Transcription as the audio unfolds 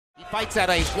Fights at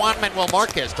a Juan Manuel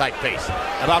Marquez type pace,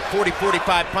 about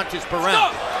 40-45 punches per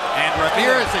round. And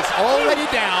Ramirez is already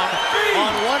down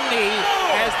on one knee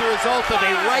as the result of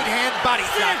a right-hand body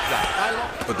shot.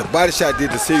 But the body shot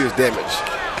did the serious damage.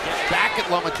 Back at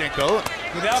Lomachenko.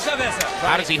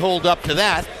 How does he hold up to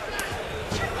that? He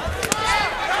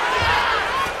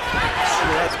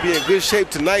has to be in good shape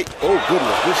tonight. Oh,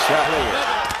 goodness, good shot.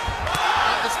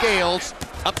 On the scales,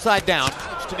 upside down.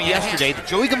 To me yesterday, that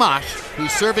Joey Gamache,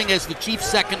 who's serving as the chief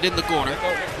second in the corner.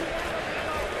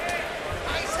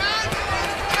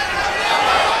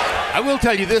 I will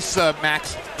tell you this,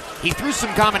 Max. He threw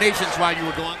some combinations while you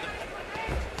were gone.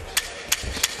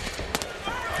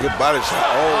 Good body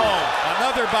shot. Oh,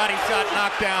 another body shot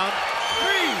knocked down.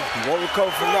 He won't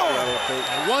recover from that one, I don't think.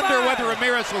 I wonder whether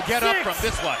Ramirez will get up from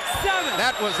this one.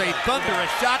 That was a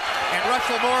thunderous shot, and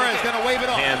Russell Mora is going to wave it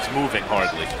off. Hands moving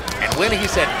hardly. And when he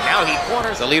said, now he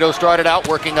corners. Salido started out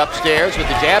working upstairs with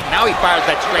the jab. Now he fires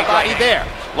that straight body there.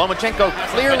 Lomachenko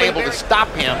clearly able to stop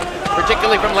him,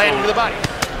 particularly from landing to the body.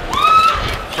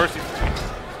 First,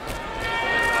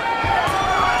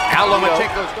 Now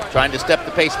Lomachenko trying to step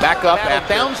the pace back up, and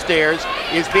downstairs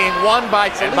is being won by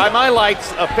Salido. And by my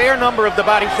lights, a fair number of the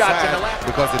body shots in the left.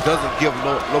 Because it doesn't give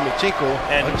Lomachenko.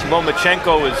 And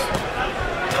Lomachenko is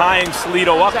tying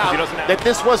Salido up because he doesn't have... That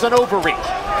this was an overreach,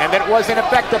 and that it was in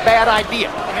effect a bad idea.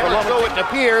 So it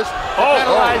appears to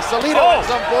penalize Salido at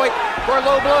some point for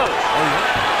low blows.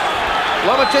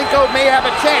 Lomachenko may have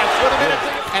a chance with a minute.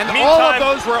 And all of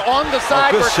those were on the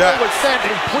side where Phil was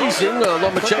sending. Pleasing,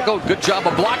 Lomachenko, good job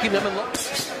of blocking them. And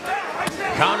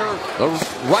counter the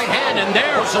right hand, and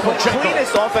there's Lomachenko.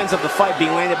 Cleanest offense of the fight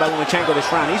being landed by Lomachenko this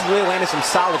round. He's really landed some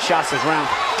solid shots this round.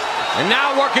 And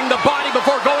now working the body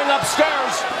before going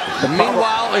upstairs.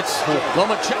 Meanwhile, it's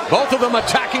Lomachenko. Both of them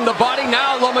attacking the body.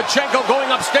 Now Lomachenko going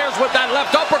upstairs with that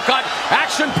left uppercut.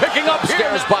 Action picking up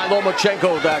upstairs by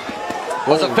Lomachenko. That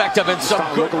was effective in some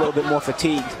good. Look a little bit more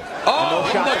fatigued. Oh,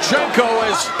 Lomachenko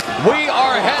is, we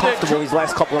are headed to these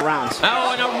last couple of rounds.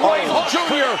 Now in a right hook,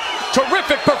 Junior.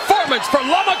 Terrific performance for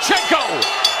Lomachenko.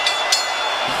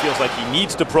 He feels like he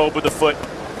needs to probe with the foot,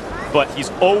 but he's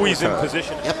always in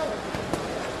position. Yep.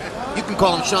 You can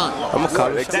call him Sean. I'm gonna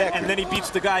call it exactly. And then he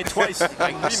beats the guy twice.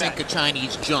 I think a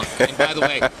Chinese junk. And by the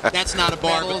way, that's not a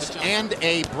bar, and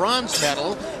a bronze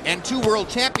medal and 2 world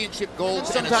championship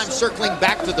golds, sometimes circling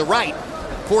back to the right,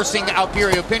 forcing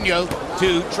Alperio Pino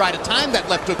to try to time that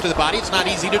left hook to the body. It's not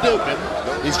easy to do.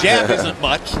 His jab isn't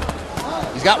much.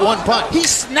 He's got one punch. He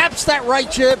snaps that right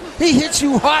jab. He hits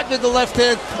you hard with the left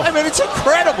hand. I mean, it's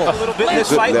incredible. A little bit in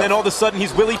this fight, and then all of a sudden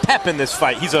he's Willie Pep in this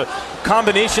fight. He's a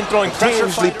combination throwing pressure.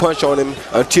 Continuously punch on him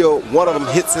until one of them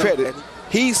hits him.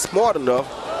 He's smart enough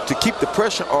to keep the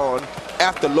pressure on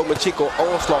after Lomachenko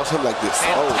onslaughts him like this.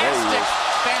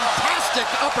 Fantastic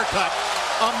uppercut.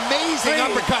 Amazing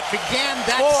uppercut began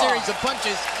that series of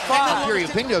punches. And Alperio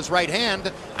Pino's right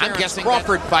hand. I'm guessing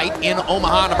Crawford fight in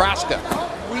Omaha, Nebraska.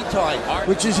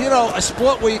 Which is, you know, a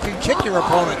sport where you can kick your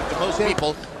opponent. To most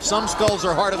people, some skulls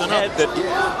are harder than others.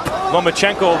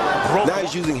 Lomachenko broke. Now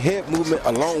he's using head movement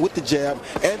along with the jab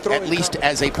and throwing. At least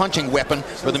as a punching weapon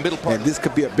for the middle part. And this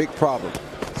could be a big problem.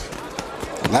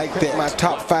 Like that, my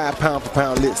top 5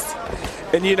 pound-for-pound list.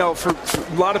 And you know, for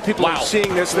a lot of people are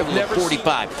seeing this, they've never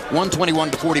 45,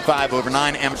 121 to 45 over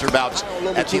 9 amateur bouts.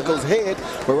 Lomachenko's head,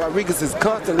 but Rodriguez is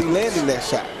constantly landing that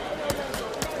shot.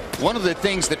 One of the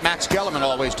things that Max Kellerman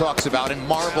always talks about and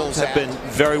marvels have been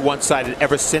very one-sided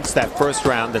ever since that first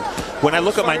round. And when I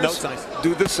look at my notes, I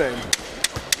do the same.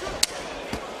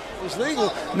 It was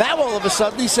legal. Now all of a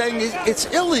sudden he's saying it's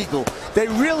illegal. They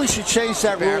really should change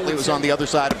that rule. Apparently it was on the other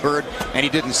side of Bird and he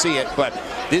didn't see it, but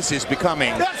this is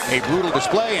becoming a brutal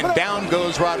display, and down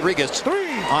goes Rodriguez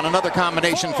on another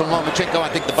combination from Lomachenko. I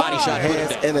think the body shot put him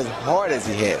down. And as hard as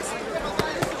he has.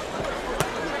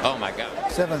 Oh my God.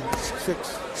 7,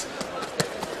 6.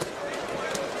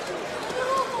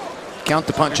 Count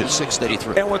the punches,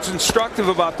 633. And what's instructive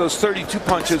about those 32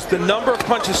 punches, the number of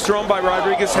punches thrown by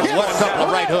Rodriguez has what a couple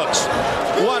of right hooks.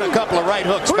 What a couple of right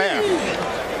hooks there.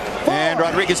 And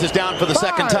Rodriguez is down for the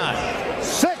second time.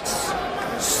 6,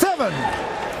 7,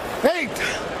 8,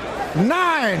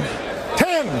 9,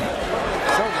 10.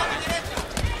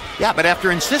 Yeah, but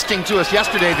after insisting to us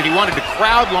yesterday that he wanted to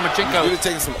crowd Lomachenko. He's really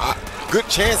taking some good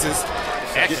chances.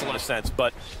 Excellent sense,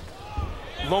 but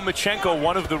Lomachenko,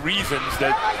 one of the reasons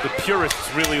that the purists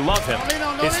really love him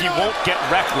is he won't get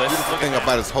reckless. The beautiful thing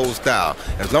about his whole style,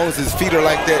 as long as his feet are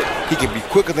like that, he can be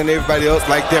quicker than everybody else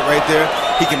like that right there.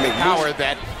 He can make power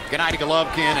that Gennady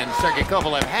Golovkin and Sergey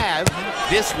Kovalev have.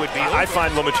 This would be I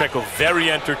find Lomachenko very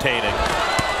entertaining.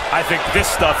 I think this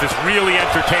stuff is really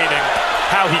entertaining.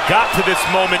 how he got to this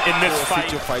moment in this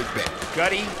fight.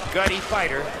 Gutty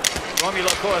fighter. Romulo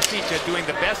Koasica doing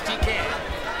the best he can.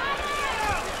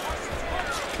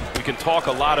 We can talk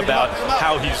a lot about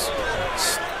how he's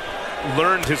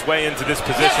learned his way into this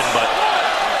position, but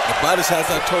the body shots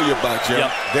I told you about, Jim.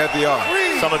 Yep. There they are.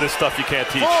 Some of this stuff you can't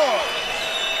teach. 4,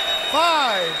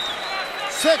 5,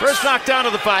 6. First knockdown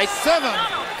of the fight. 7.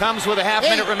 Comes with a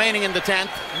half-minute remaining in the 10th.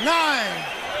 9.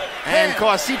 And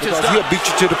Koasica's Because done. he'll beat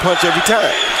you to the punch every time.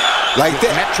 Like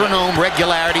that. Metronome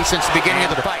regularity since the beginning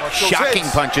of the fight. Shocking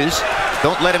punches.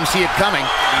 Don't let him see it coming.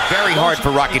 It'll be very hard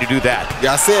for Rocky to do that.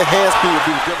 Yeah, I said hand speed would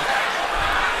be the difference.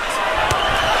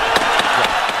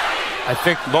 I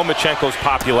think Lomachenko's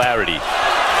popularity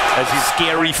as a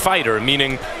scary fighter,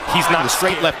 meaning he's not the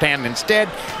straight left hand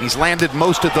instead. He's landed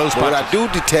most of those punches. What I do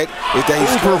detect is that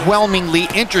he's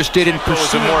overwhelmingly interested in was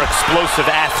a pursuing. more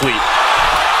explosive athlete.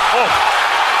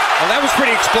 Well, that was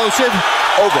pretty explosive.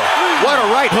 over. What a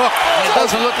right hook. It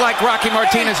doesn't look like Rocky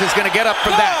Martinez is going to get up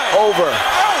from that. Over.